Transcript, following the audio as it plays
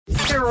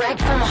Direct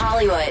from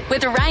Hollywood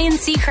with Ryan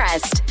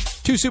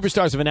Seacrest. Two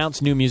superstars have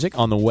announced new music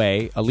on the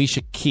way.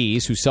 Alicia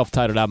Keys, whose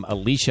self-titled album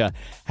Alicia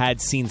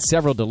had seen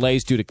several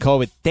delays due to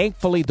COVID.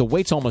 Thankfully, the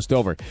wait's almost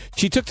over.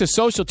 She took to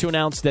social to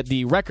announce that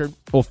the record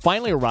will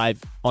finally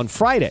arrive on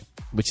Friday,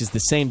 which is the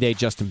same day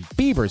Justin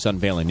Bieber's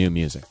unveiling new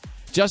music.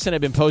 Justin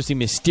had been posting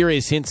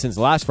mysterious hints since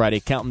last Friday,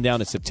 counting down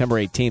to September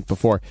 18th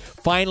before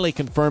finally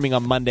confirming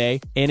on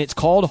Monday, and it's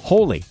called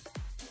Holy.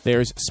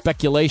 There's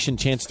speculation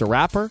Chance the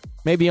Rapper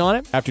may be on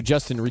it after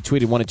Justin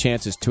retweeted one of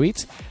Chance's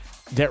tweets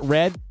that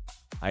read,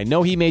 "I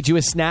know he made you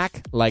a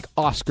snack like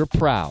Oscar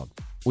Proud,"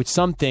 which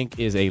some think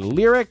is a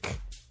lyric.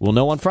 We'll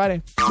know on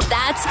Friday.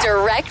 That's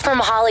Direct from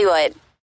Hollywood.